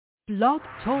Blog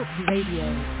Talk Radio.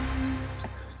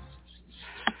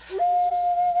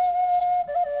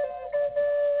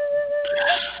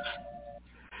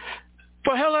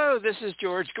 Well, hello, this is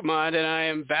George Gomond, and I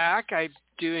am back. I'm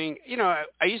doing,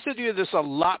 I used to do this a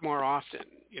lot more often,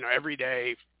 every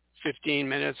day, 15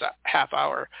 minutes, a half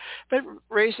hour. But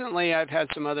recently I've had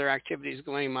some other activities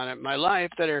going on in my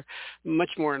life that are much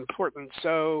more important.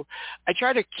 So I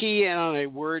try to key in on a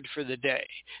word for the day.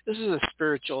 This is a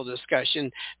spiritual discussion.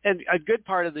 And a good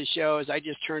part of the show is I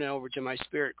just turn it over to my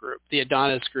spirit group, the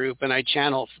Adonis group, and I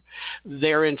channel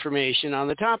their information on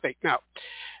the topic. Now,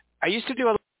 I used to do a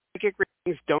lot of psychic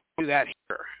readings. Don't do that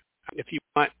here. If you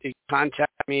want to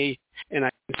contact me, and I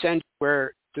can send you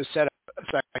where to set up a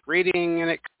psychic reading, and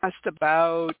it costs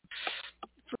about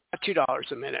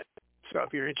 $2 a minute. So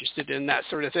if you're interested in that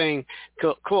sort of thing,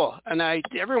 cool. And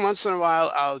every once in a while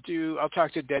I'll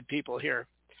talk to dead people here,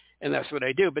 and that's what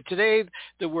I do. But today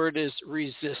the word is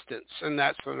resistance, and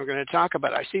that's what we're going to talk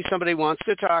about. I see somebody wants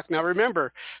to talk. Now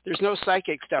remember, there's no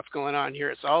psychic stuff going on here.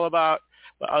 It's all about,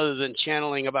 other than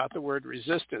channeling, about the word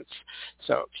resistance.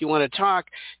 So if you want to talk,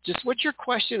 just what's your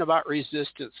question about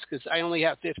resistance? Because I only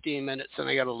have 15 minutes and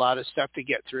I got a lot of stuff to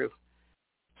get through.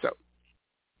 So.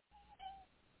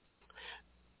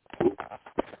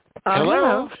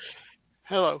 Hello.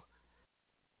 Hello.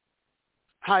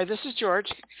 Hi, this is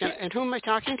George. And who am I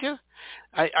talking to?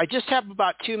 I just have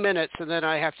about 2 minutes, and then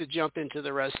I have to jump into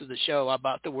the rest of the show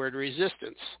about the word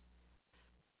resistance.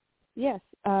 Yes,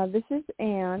 this is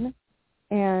Anne.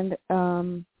 And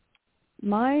I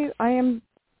am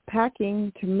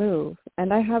packing to move,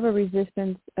 and I have a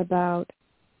resistance about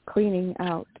cleaning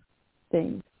out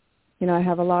things. I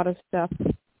have a lot of stuff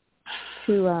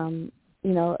to,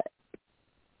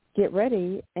 get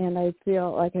ready, and I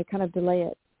feel like I kind of delay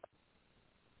it.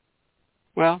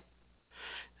 Well,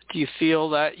 do you feel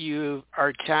that you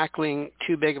are tackling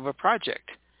too big of a project?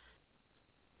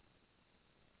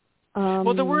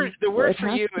 Well, the word for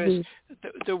you is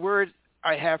the word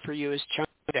I have for you is chunk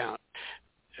down.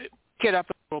 Get up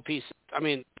a little piece.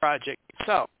 Project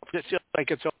itself. It feels like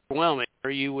it's overwhelming,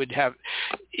 or you would have,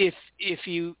 if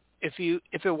it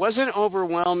wasn't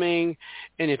overwhelming,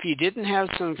 and if you didn't have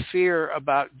some fear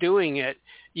about doing it,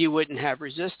 you wouldn't have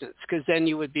resistance, because then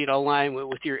you would be in alignment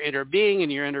with your inner being,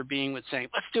 and your inner being would say,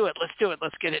 let's do it,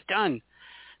 let's get it done.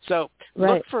 So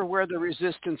Look for where the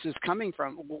resistance is coming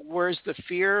from. Where's the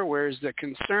fear? Where's the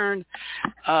concern?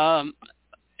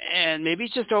 And maybe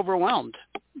it's just overwhelmed.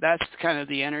 That's kind of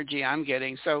the energy I'm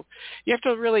getting. So you have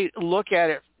to really look at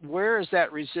it. Where is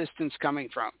that resistance coming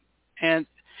from? And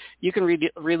you can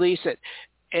release it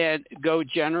and go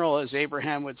general, as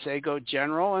Abraham would say, go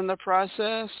general in the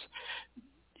process.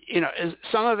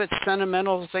 Some of it's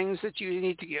sentimental things that you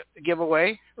need to give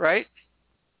away, right?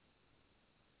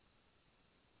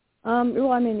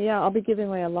 I'll be giving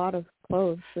away a lot of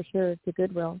clothes for sure to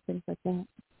Goodwill, things like that.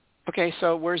 Okay,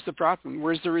 so where's the problem?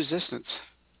 Where's the resistance?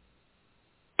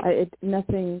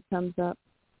 Nothing comes up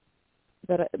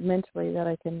mentally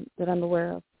that I'm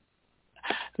aware of.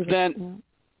 Then,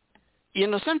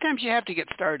 sometimes you have to get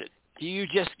started. You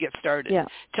just get started. Yeah.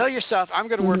 Tell yourself, I'm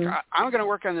going to work. I'm going to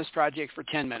work on this project for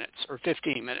 10 minutes or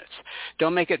 15 minutes.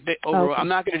 Don't make it over. Okay. I'm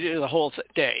not going to do the whole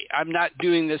day. I'm not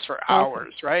doing this for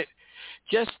hours, right?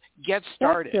 Just get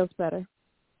started. That feels better.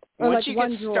 Once you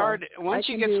get started,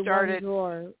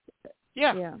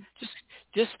 yeah.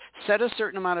 Just set a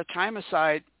certain amount of time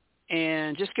aside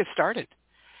and just get started.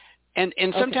 And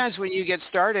sometimes when you get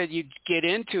started, you get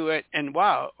into it and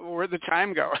wow, where'd the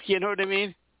time go? You know what I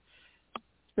mean?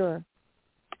 Sure.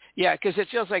 Yeah, because it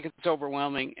feels like it's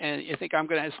overwhelming, and you think I'm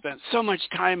going to spend so much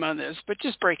time on this, but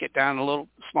just break it down in little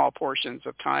small portions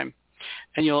of time.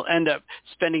 And you'll end up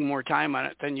spending more time on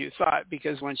it than you thought,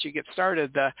 because once you get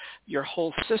started, your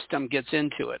whole system gets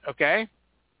into it, okay?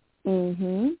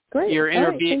 Mm-hmm. Great. Your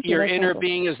inner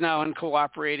being is now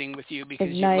cooperating with you because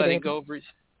you're letting go of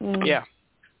Yeah.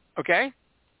 Okay?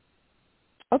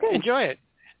 Okay. Enjoy it.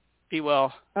 Be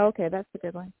well. Okay, that's a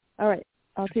good one. All right.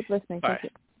 I'll keep listening. Bye. Thank you.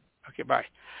 Okay, bye.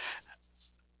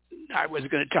 I was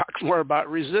going to talk more about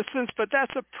resistance, but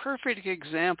that's a perfect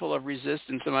example of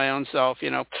resistance in my own self.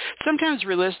 Sometimes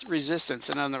resistance,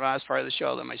 and on the last part of the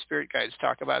show that my spirit guides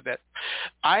talk about that,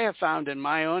 I have found in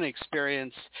my own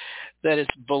experience that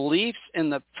it's beliefs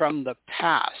from the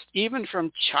past, even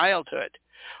from childhood,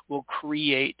 will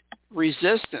create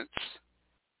resistance.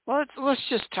 Well, let's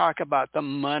just talk about the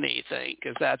money thing,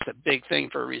 because that's a big thing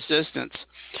for resistance.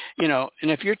 And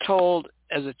if you're told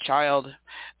as a child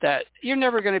that you're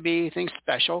never going to be anything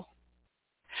special,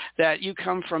 that you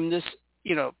come from this,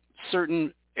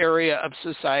 certain area of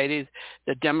society,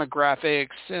 the demographics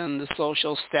and the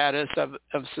social status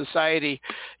of society,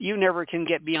 you never can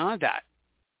get beyond that.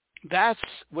 That's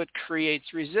what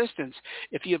creates resistance.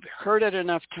 If you've heard it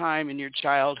enough time in your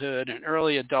childhood and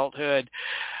early adulthood,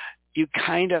 you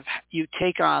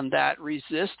take on that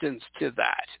resistance to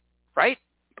that, right?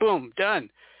 Boom, done.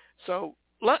 So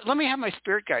let me have my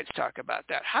spirit guides talk about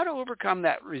that. How to overcome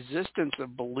that resistance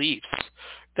of beliefs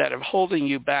that are holding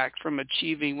you back from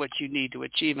achieving what you need to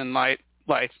achieve in life.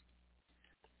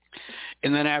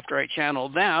 And then after I channel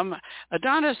them,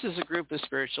 Adonis is a group of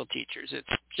spiritual teachers. It's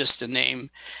just a name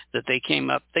that they came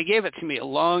up. They gave it to me a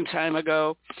long time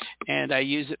ago, and I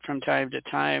use it from time to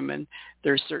time. And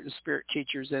there's certain spirit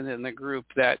teachers in the group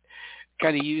that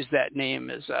kind of use that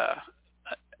name as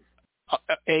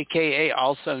AKA,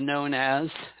 also known as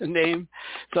a name.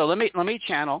 So let me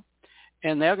channel,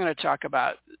 and they're going to talk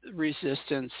about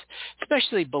resistance,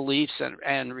 especially beliefs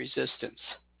and resistance.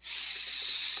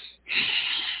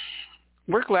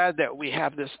 We're glad that we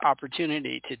have this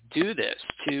opportunity to do this,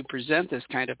 to present this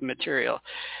kind of material.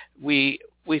 We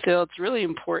feel it's really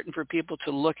important for people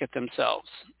to look at themselves.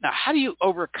 Now, how do you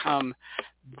overcome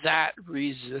that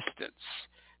resistance,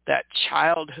 that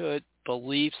childhood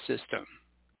belief system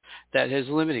that is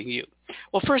limiting you?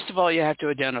 Well, first of all, you have to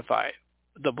identify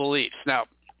the beliefs. Now,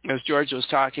 as George was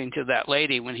talking to that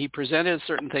lady, when he presented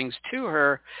certain things to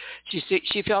her,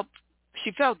 she felt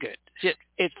good.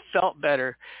 It felt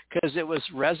better because it was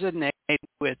resonating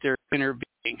with their inner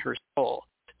being, her soul.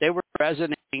 They were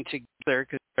resonating together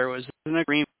because there was an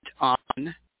agreement on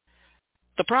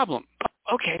the problem.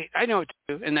 Okay, I know what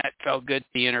to do, and that felt good to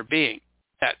the inner being.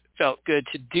 That felt good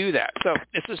to do that. So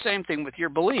it's the same thing with your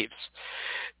beliefs.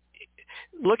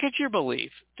 Look at your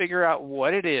belief, figure out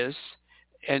what it is,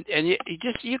 and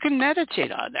you can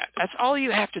meditate on that. That's all you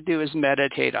have to do is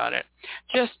meditate on it.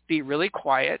 Just be really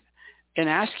quiet and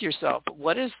ask yourself,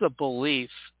 what is the belief?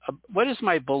 What is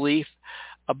my belief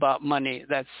about money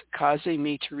that's causing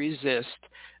me to resist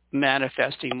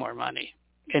manifesting more money?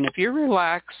 And if you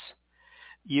relax,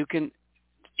 you can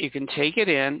take it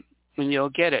in and you'll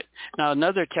get it. Now,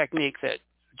 another technique that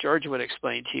George would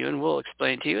explain to you and will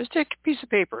explain to you is take a piece of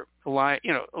paper, a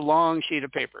long sheet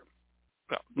of paper,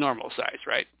 well, normal size,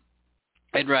 right?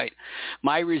 And write,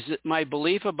 my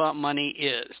belief about money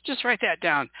is, just write that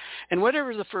down. And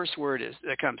whatever the first word is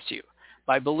that comes to you,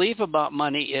 my belief about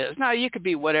money is, now you could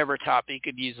be whatever topic, you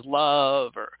could use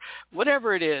love or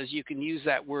whatever it is, you can use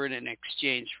that word in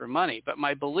exchange for money. But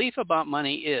my belief about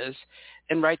money is,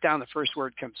 and write down the first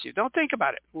word comes to you. Don't think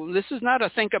about it. Well, this is not a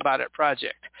think about it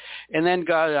project. And then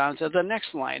go down to the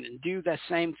next line and do the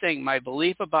same thing. My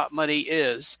belief about money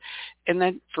is, and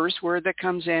then first word that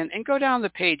comes in, and go down the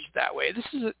page that way. This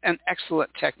is an excellent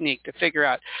technique to figure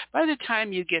out. By the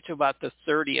time you get to about the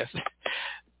 30th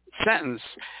sentence,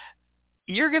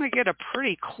 you're going to get a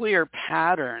pretty clear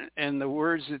pattern in the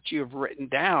words that you've written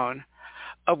down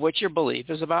of what your belief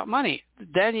is about money.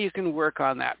 Then you can work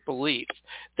on that belief.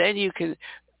 Then you can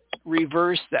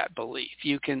reverse that belief.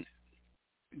 You can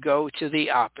go to the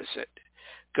opposite.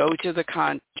 Go to the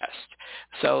contrast.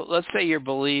 So let's say your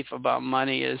belief about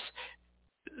money is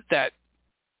that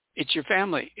it's your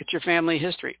family. It's your family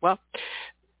history. Well,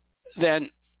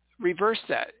 then reverse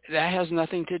that. That has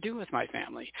nothing to do with my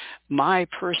family. My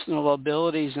personal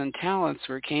abilities and talents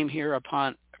came here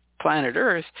upon planet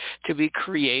Earth to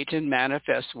create and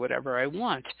manifest whatever I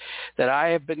want. That I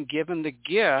have been given the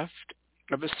gift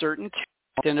of a certain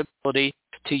talent and ability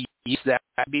to use that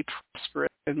to be prosperous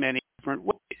in many different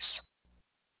ways.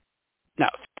 Now,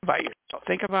 think about yourself.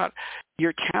 Think about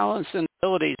your talents and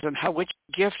abilities and which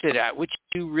you're gifted at, which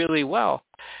you do really well.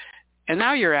 And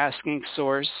now you're asking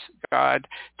Source, God,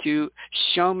 to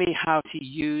show me how to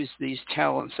use these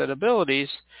talents and abilities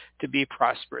to be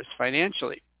prosperous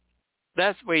financially.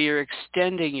 That's where you're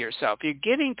extending yourself. You're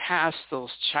getting past those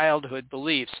childhood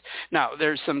beliefs. Now,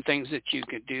 there's some things that you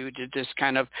can do to just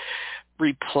kind of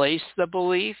replace the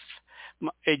belief.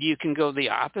 And you can go the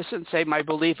opposite and say, my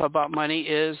belief about money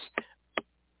is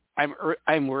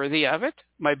I'm worthy of it.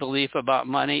 My belief about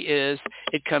money is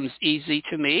it comes easy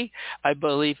to me. My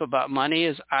belief about money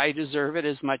is I deserve it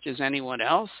as much as anyone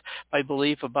else. My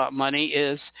belief about money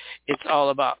is it's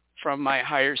all about from my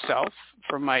higher self,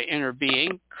 from my inner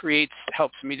being,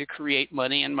 helps me to create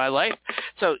money in my life.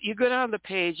 So you go down the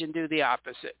page and do the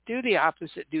opposite. Do the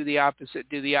opposite, do the opposite,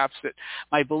 do the opposite.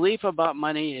 My belief about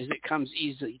money is it comes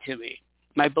easily to me.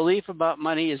 My belief about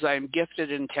money is I'm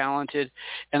gifted and talented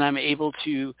and I'm able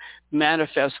to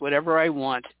manifest whatever I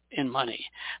want in money.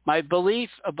 My belief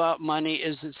about money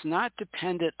is it's not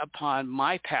dependent upon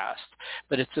my past,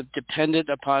 but it's dependent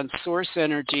upon source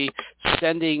energy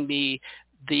sending me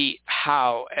the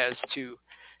how as to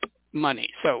money.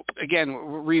 So again,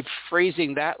 we're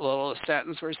rephrasing that little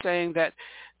sentence. We're saying that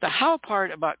the how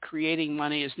part about creating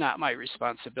money is not my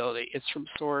responsibility. It's from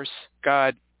Source,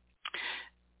 God,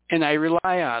 and I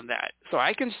rely on that. So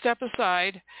I can step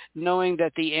aside knowing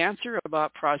that the answer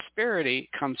about prosperity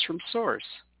comes from Source,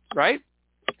 right?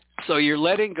 So you're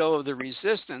letting go of the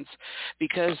resistance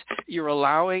because you're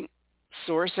allowing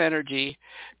Source energy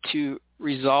to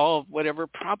resolve whatever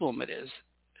problem it is.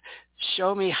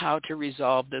 Show me how to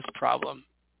resolve this problem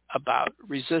about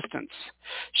resistance.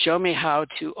 Show me how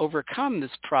to overcome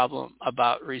this problem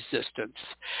about resistance.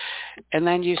 And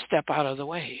then you step out of the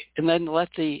way. And then let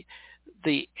the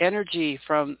energy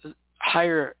from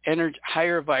higher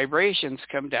vibrations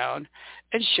come down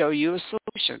and show you a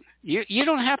solution. You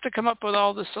don't have to come up with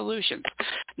all the solutions.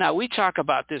 Now, we talk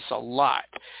about this a lot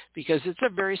because it's a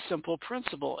very simple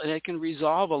principle, and it can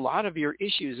resolve a lot of your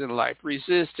issues in life.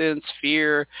 Resistance,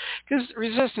 fear, because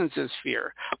resistance is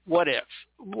fear. What if?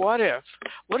 What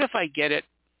if I get it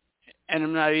and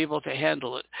I'm not able to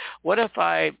handle it? What if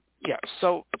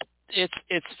so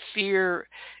it's fear.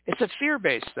 It's a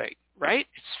fear-based thing, right?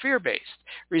 It's fear-based.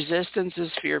 Resistance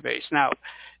is fear-based. Now,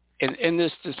 in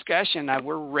this discussion,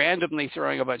 we're randomly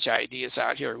throwing a bunch of ideas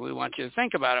out here. We want you to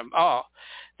think about them all.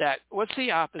 What's the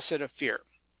opposite of fear?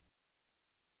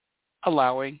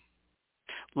 Allowing,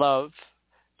 love,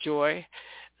 joy.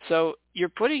 So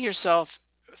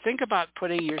think about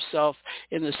putting yourself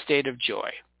in the state of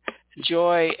joy.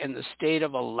 Joy and the state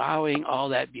of allowing all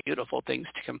that beautiful things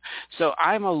to come. So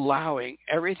I'm allowing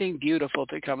everything beautiful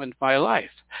to come into my life.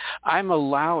 I'm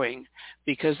allowing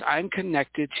because I'm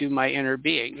connected to my inner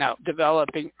being. Now,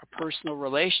 developing a personal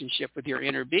relationship with your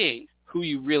inner being, who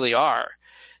you really are,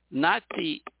 not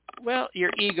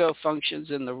your ego functions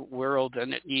in the world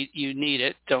and you need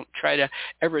it. Don't try to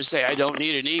ever say, I don't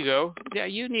need an ego. Yeah,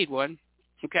 you need one.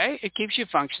 Okay? It keeps you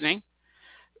functioning.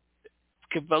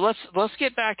 But let's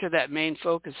get back to that main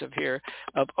focus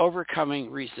of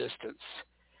overcoming resistance.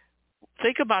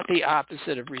 Think about the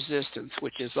opposite of resistance,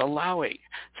 which is allowing.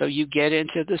 So you get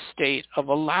into the state of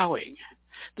allowing.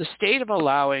 The state of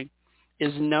allowing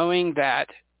is knowing that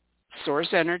Source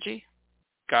energy,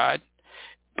 God,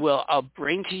 will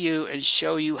bring to you and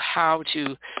show you how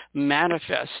to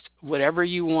manifest whatever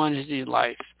you want in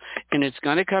life. And it's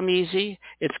going to come easy.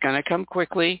 It's going to come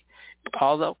quickly.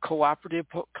 All the cooperative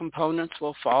components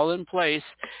will fall in place,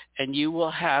 and you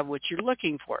will have what you're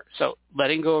looking for. So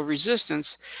letting go of resistance,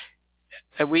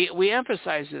 and we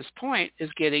emphasize this point,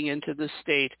 is getting into the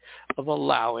state of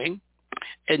allowing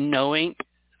and knowing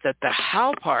that the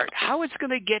how part, how it's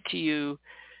going to get to you,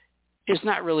 is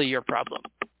not really your problem.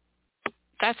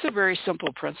 That's a very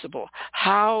simple principle.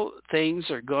 How things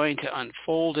are going to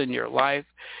unfold in your life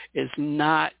is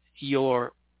not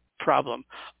your problem.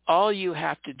 All you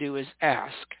have to do is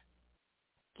ask,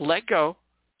 let go,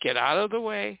 get out of the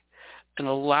way, and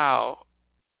allow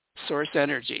Source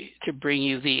energy to bring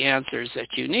you the answers that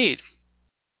you need.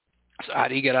 So how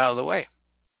do you get out of the way?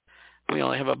 We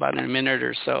only have about a minute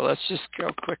or so. Let's just go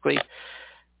quickly.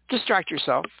 Distract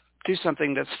yourself. Do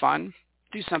something that's fun.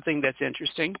 Do something that's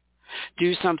interesting.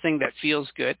 Do something that feels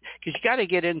good, because you got to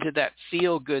get into that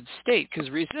feel-good state, because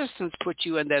resistance puts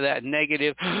you into that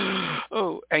negative,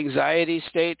 anxiety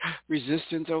state,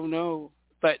 resistance, oh no.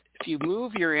 But if you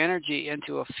move your energy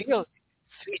into a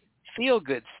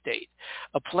feel-good state,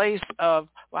 a place of,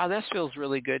 wow, this feels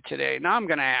really good today. Now I'm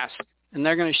going to ask, and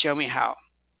they're going to show me how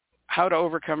to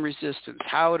overcome resistance,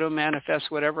 how to manifest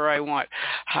whatever I want,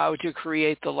 how to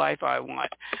create the life I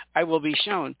want. I will be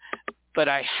shown. But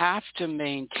I have to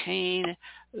maintain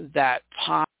that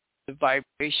positive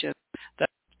vibration,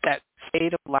 that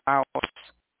state of allowance,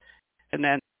 and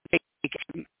then take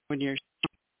action when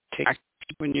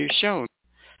you're shown.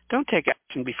 Don't take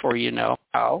action before you know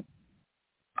how.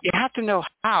 You have to know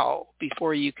how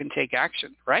before you can take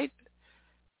action, right?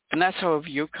 And that's how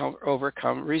you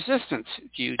overcome resistance.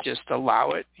 You just allow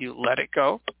it. You let it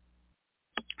go.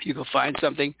 You go find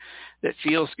something that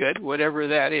feels good, whatever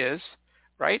that is,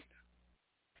 right?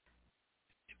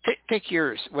 Pick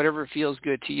yours, whatever feels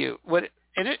good to you.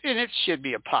 And it should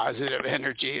be a positive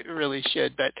energy. It really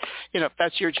should. But,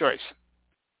 that's your choice.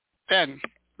 Then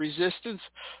resistance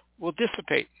will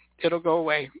dissipate. It'll go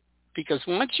away. Because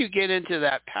once you get into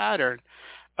that pattern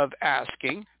of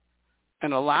asking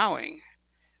and allowing,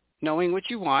 knowing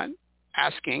what you want,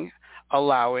 asking,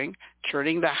 allowing,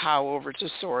 turning the how over to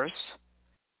Source,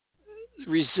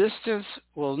 resistance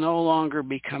will no longer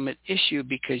become an issue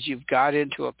because you've got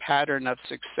into a pattern of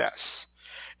success.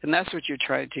 And that's what you're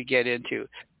trying to get into.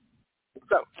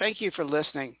 So thank you for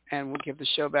listening, and we'll give the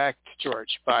show back to George.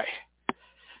 Bye.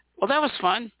 Well, that was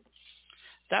fun.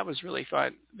 That was really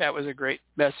fun. That was a great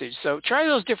message. So try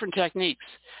those different techniques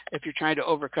if you're trying to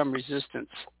overcome resistance.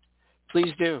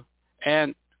 Please do.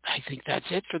 And I think that's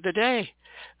it for the day.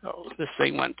 Oh, this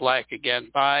thing went black again.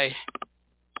 Bye.